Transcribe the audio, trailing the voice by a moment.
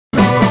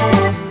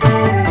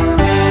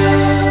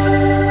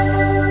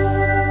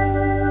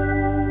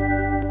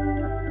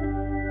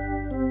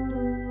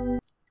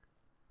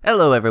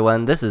Hello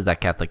everyone, this is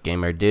That Catholic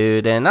Gamer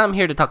Dude, and I'm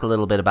here to talk a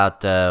little bit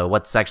about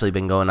what's actually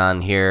been going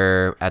on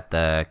here at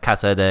the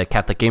Casa de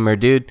Catholic Gamer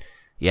Dude.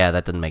 Yeah,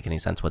 that didn't make any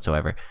sense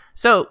whatsoever.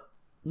 So,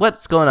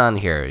 what's going on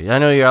here? I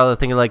know you're all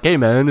thinking like, hey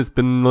man, it's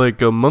been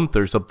like a month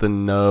or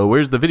something,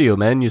 where's the video,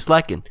 man? You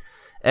slacking.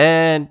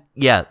 And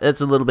yeah,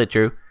 it's a little bit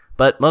true,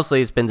 but mostly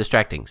it's been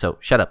distracting, so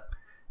shut up.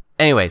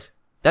 Anyways,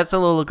 that's a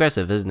little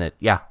aggressive, isn't it?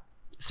 Yeah.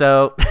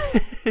 So,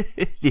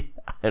 yeah,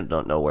 I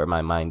don't know where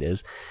my mind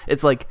is.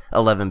 It's like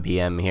 11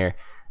 p.m. here,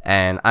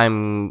 and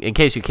in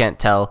case you can't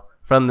tell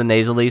from the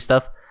nasally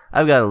stuff,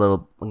 I've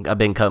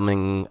been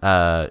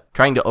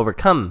trying to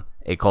overcome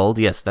a cold.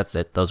 Yes, that's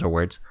it. Those are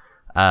words.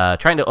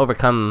 Trying to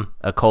overcome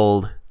a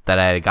cold that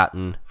I had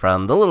gotten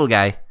from the little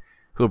guy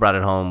who brought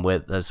it home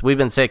with us. We've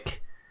been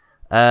sick,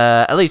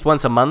 at least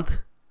once a month,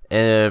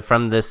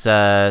 from this,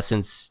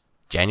 since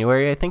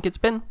January, I think it's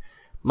been.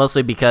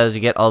 Mostly because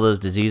you get all those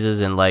diseases,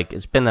 and like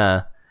it's been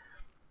a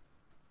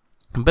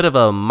bit of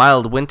a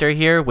mild winter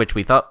here, which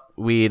we thought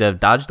we'd have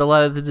dodged a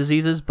lot of the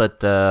diseases,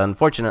 but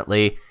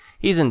unfortunately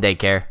he's in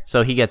daycare,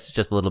 so he gets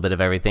just a little bit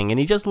of everything, and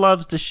he just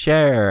loves to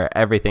share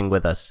everything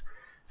with us.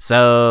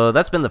 So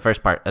that's been the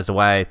first part as to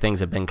why things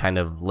have been kind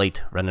of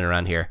late running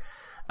around here.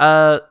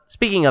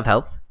 Speaking of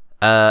health,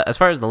 as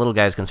far as the little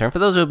guy is concerned, for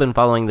those who have been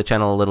following the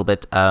channel a little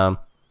bit,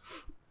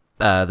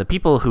 the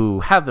people who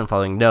have been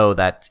following know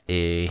that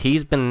he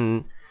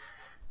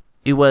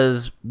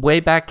was way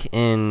back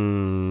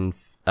in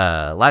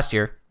last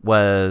year,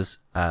 was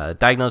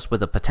diagnosed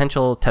with a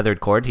potential tethered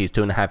cord. He's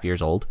 2.5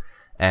 years old,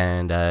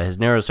 and his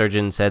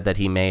neurosurgeon said that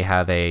he may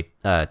have a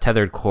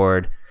tethered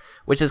cord,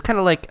 which is kind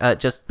of like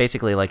just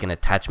basically like an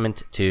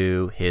attachment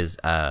to his,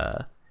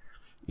 to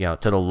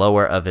the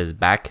lower of his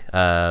back.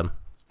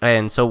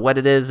 And so what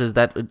it is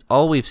that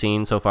all we've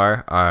seen so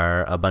far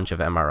are a bunch of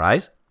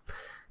MRIs.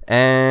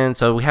 And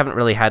so we haven't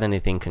really had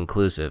anything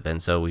conclusive,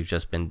 and so we've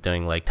just been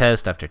doing like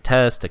test after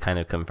test to kind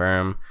of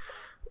confirm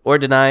or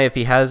deny if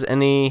he has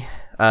any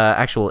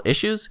actual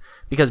issues,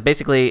 because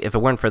basically if it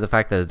weren't for the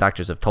fact that the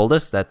doctors have told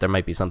us that there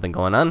might be something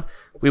going on,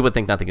 we would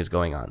think nothing is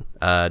going on.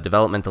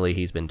 Developmentally,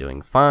 he's been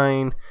doing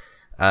fine.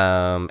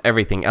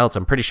 Everything else,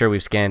 I'm pretty sure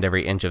we've scanned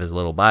every inch of his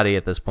little body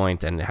at this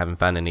point and haven't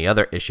found any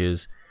other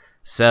issues.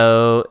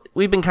 So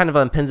we've been kind of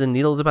on pins and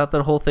needles about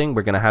the whole thing.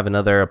 We're going to have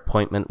another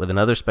appointment with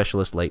another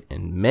specialist late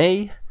in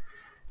May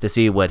to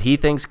see what he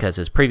thinks, because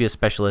his previous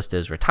specialist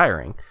is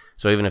retiring.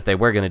 So even if they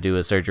were going to do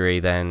a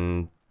surgery,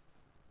 then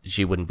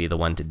she wouldn't be the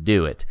one to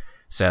do it.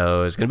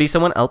 So it's going to be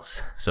someone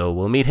else. So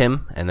we'll meet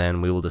him, and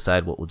then we will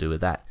decide what we'll do with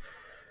that.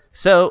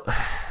 So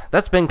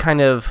that's been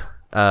kind of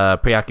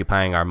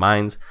preoccupying our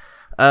minds.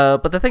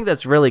 But the thing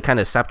that's really kind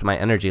of sapped my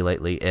energy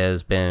lately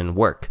has been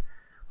work.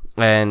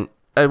 And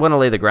I want to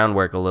lay the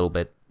groundwork a little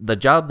bit. The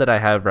job that I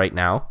have right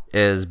now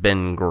has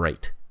been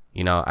great.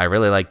 I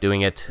really like doing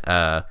it.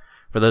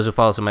 For those who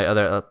follow some of my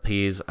other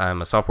LPs,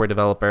 I'm a software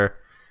developer,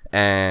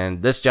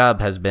 and this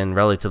job has been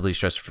relatively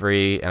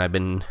stress-free, and I've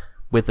been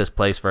with this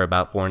place for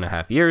about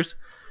 4.5 years.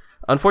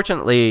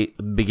 Unfortunately,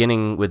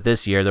 beginning with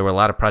this year, there were a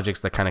lot of projects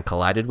that kind of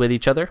collided with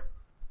each other,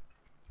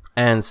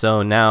 and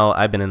so now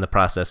I've been in the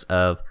process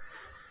of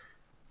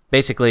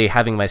basically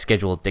having my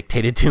schedule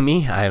dictated to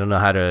me. I don't know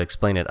how to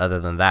explain it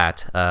other than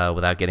that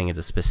without getting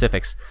into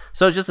specifics.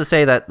 So just to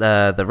say that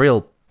the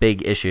real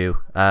big issue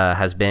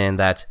has been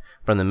that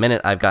from the minute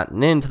I've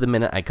gotten in to the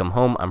minute I come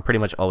home, I'm pretty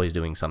much always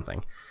doing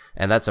something.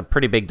 And that's a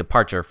pretty big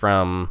departure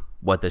from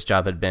what this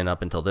job had been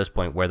up until this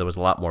point, where there was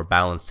a lot more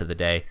balance to the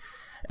day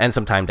and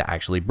some time to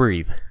actually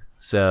breathe.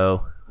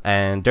 So,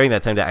 and during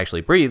that time to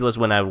actually breathe was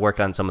when I would work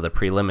on some of the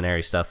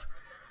preliminary stuff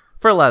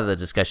for a lot of the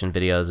discussion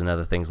videos and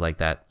other things like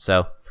that.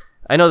 So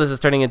I know this is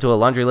turning into a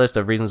laundry list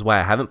of reasons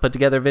why I haven't put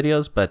together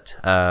videos, but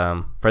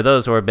for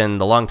those who have been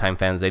the longtime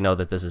fans, they know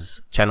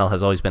that channel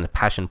has always been a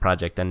passion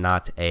project and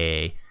not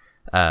a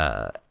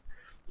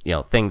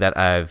thing that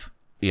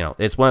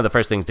it's one of the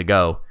first things to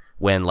go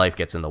when life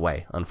gets in the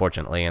way,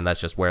 unfortunately, and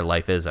that's just where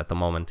life is at the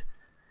moment.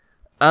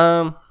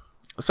 So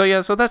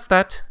that's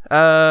that.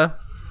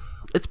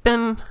 It's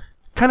been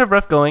kind of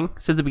rough going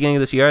since the beginning of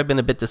this year. I've been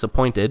a bit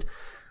disappointed.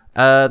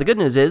 The good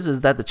news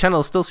is that the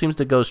channel still seems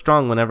to go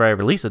strong whenever I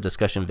release a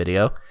discussion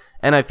video,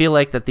 and I feel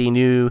like that the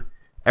new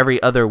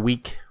every other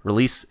week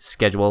release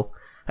schedule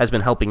has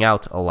been helping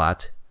out a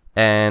lot.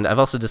 And I've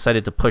also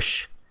decided to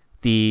push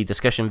the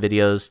discussion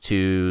videos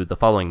to the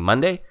following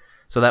Monday,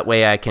 so that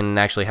way I can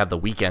actually have the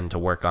weekend to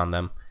work on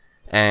them.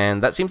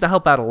 And that seems to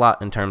help out a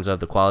lot in terms of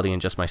the quality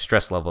and just my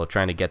stress level,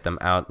 trying to get them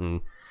out and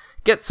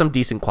get some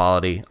decent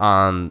quality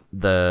on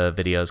the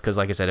videos. Because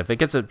like I said, if it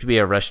gets to be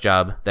a rush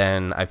job,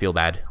 then I feel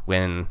bad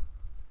when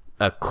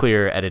a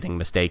clear editing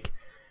mistake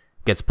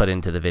gets put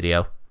into the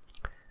video.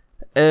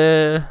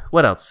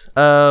 What else?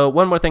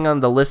 One more thing on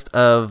the list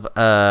of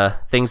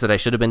things that I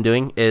should have been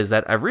doing is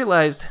that I've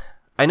realized,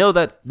 I know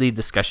that the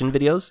discussion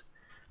videos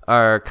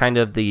are kind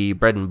of the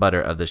bread and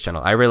butter of this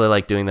channel. I really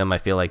like doing them. I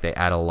feel like they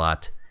add a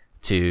lot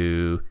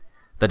to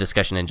the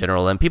discussion in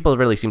general, and people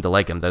really seem to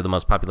like them. They're the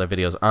most popular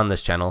videos on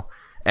this channel,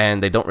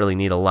 and they don't really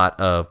need a lot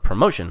of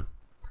promotion.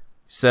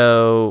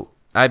 So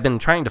I've been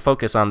trying to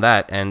focus on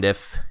that, and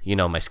if, you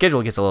know, my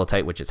schedule gets a little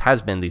tight, which it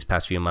has been these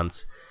past few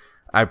months,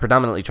 I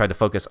predominantly try to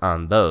focus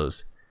on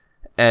those.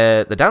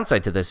 The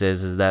downside to this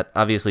is that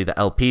obviously the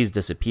LPs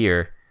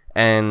disappear,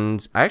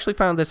 and I actually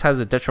found this has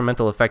a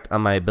detrimental effect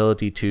on my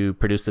ability to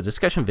produce the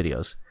discussion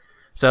videos.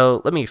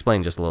 So let me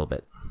explain just a little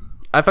bit.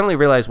 I finally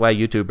realized why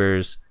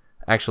YouTubers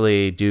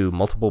actually do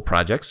multiple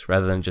projects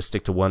rather than just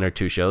stick to 1 or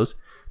 2 shows.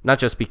 Not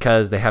just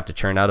because they have to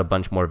churn out a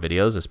bunch more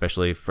videos,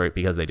 especially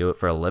because they do it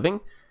for a living,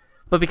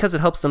 but because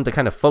it helps them to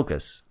kind of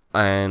focus.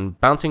 And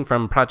bouncing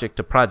from project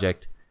to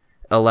project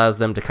allows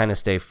them to kind of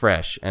stay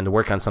fresh and to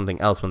work on something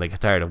else when they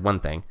get tired of one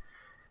thing.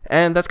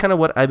 And that's kind of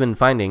what I've been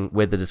finding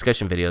with the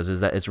discussion videos, is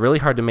that it's really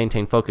hard to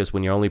maintain focus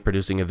when you're only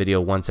producing a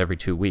video once every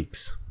 2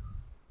 weeks.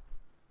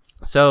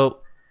 So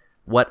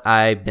what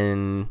I've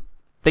been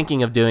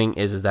thinking of doing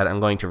is that I'm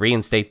going to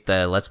reinstate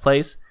the Let's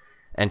Plays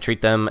and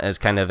treat them as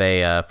kind of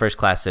a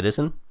first-class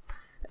citizen.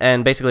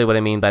 And basically what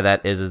I mean by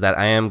that is that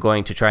I am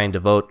going to try and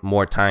devote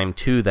more time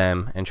to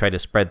them and try to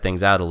spread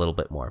things out a little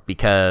bit more,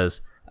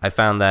 because I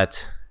found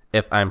that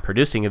if I'm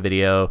producing a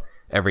video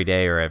every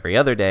day or every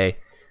other day,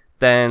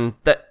 then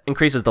that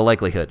increases the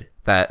likelihood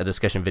that a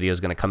discussion video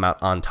is going to come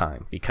out on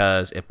time,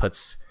 because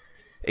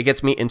it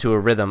gets me into a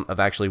rhythm of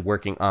actually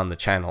working on the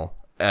channel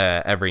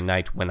every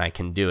night when I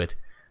can do it,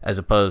 as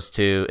opposed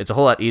to, it's a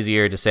whole lot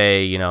easier to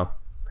say, you know,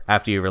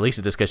 after you release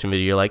a discussion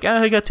video, you're like,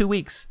 I got 2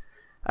 weeks,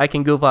 I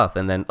can goof off,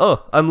 and then,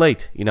 oh, I'm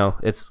late. You know,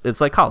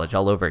 it's like college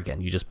all over again.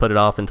 You just put it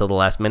off until the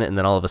last minute, and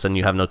then all of a sudden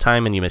you have no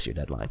time and you miss your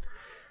deadline.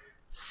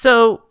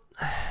 So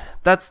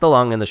that's the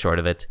long and the short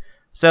of it.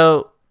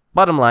 So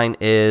bottom line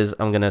is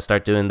I'm going to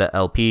start doing the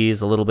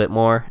LPs a little bit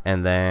more,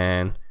 and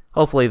then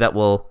hopefully that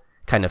will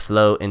kind of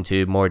flow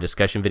into more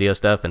discussion video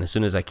stuff, and as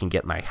soon as I can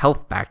get my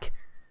health back,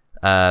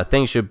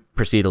 things should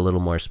proceed a little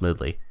more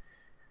smoothly.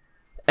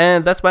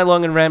 And that's my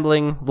long and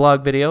rambling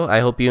vlog video. I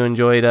hope you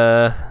enjoyed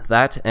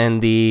that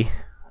and the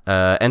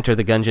Enter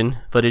the Gungeon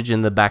footage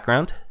in the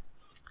background.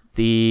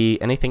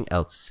 Anything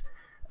else?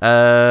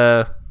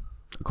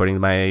 According to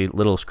my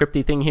little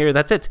scripty thing here,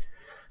 that's it.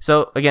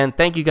 So again,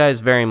 thank you guys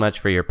very much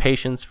for your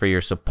patience, for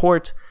your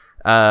support.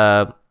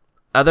 Other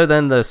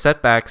than the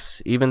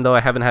setbacks, even though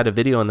I haven't had a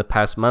video in the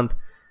past month,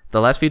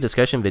 the last few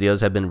discussion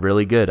videos have been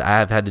really good. I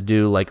have had to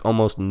do like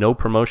almost no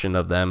promotion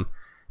of them,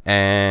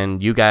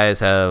 and you guys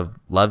have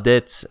loved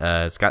it.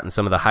 It's gotten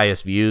some of the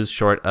highest views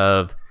short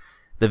of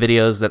the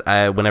videos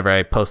that whenever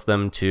I post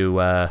them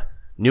to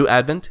New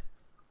Advent.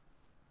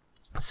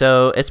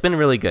 So it's been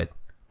really good,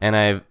 and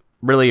I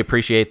really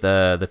appreciate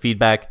the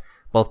feedback,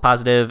 both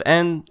positive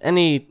and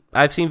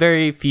I've seen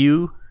very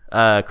few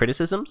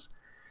criticisms,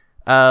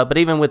 but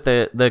even with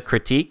the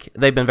critique,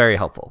 they've been very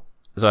helpful.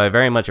 So I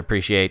very much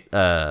appreciate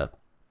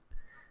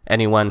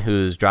anyone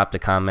who's dropped a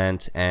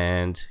comment,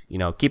 and, you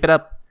know, keep it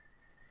up.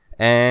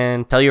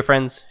 And tell your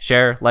friends,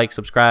 share, like,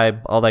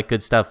 subscribe, all that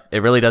good stuff.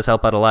 It really does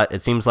help out a lot.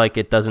 It seems like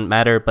it doesn't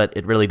matter, but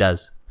it really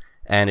does.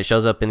 And it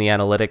shows up in the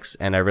analytics,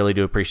 and I really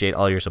do appreciate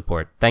all your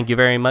support. Thank you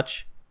very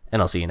much,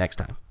 and I'll see you next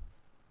time.